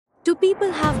Two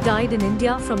people have died in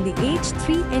India from the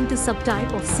H3N2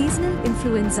 subtype of seasonal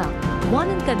influenza, one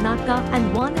in Karnataka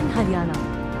and one in Haryana.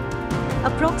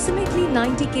 Approximately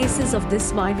 90 cases of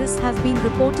this virus have been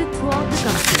reported throughout the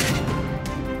country.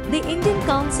 The Indian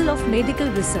Council of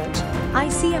Medical Research,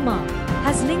 ICMR,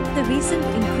 has linked the recent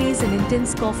increase in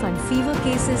intense cough and fever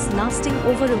cases lasting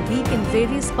over a week in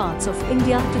various parts of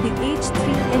India to the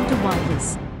H3N2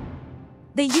 virus.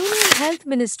 The Union Health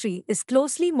Ministry is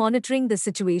closely monitoring the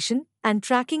situation and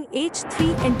tracking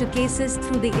H3N2 cases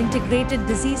through the Integrated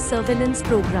Disease Surveillance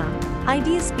Program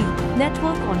 (IDSP)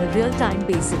 network on a real-time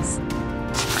basis.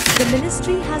 The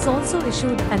ministry has also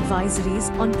issued advisories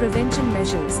on prevention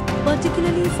measures,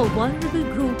 particularly for vulnerable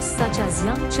groups such as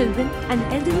young children and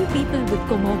elderly people with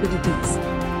comorbidities.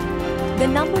 The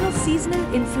number of seasonal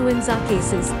influenza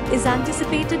cases is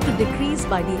anticipated to decrease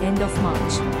by the end of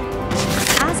March.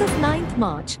 As of 9th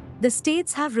March, the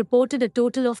states have reported a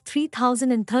total of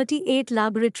 3,038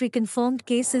 laboratory-confirmed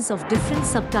cases of different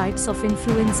subtypes of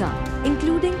influenza,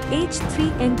 including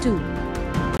H3N2.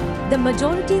 The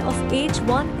majority of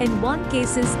H1N1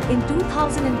 cases in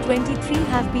 2023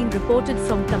 have been reported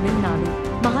from Tamil Nadu,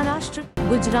 Maharashtra,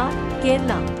 Gujarat,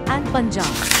 Kerala, and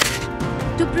Punjab.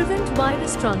 To prevent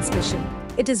virus transmission,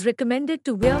 it is recommended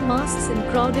to wear masks in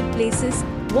crowded places,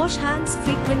 wash hands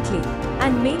frequently,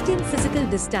 and maintain physical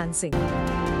distancing.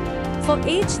 For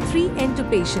H3N2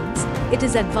 patients, it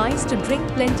is advised to drink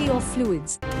plenty of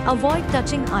fluids, avoid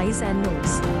touching eyes and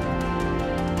nose.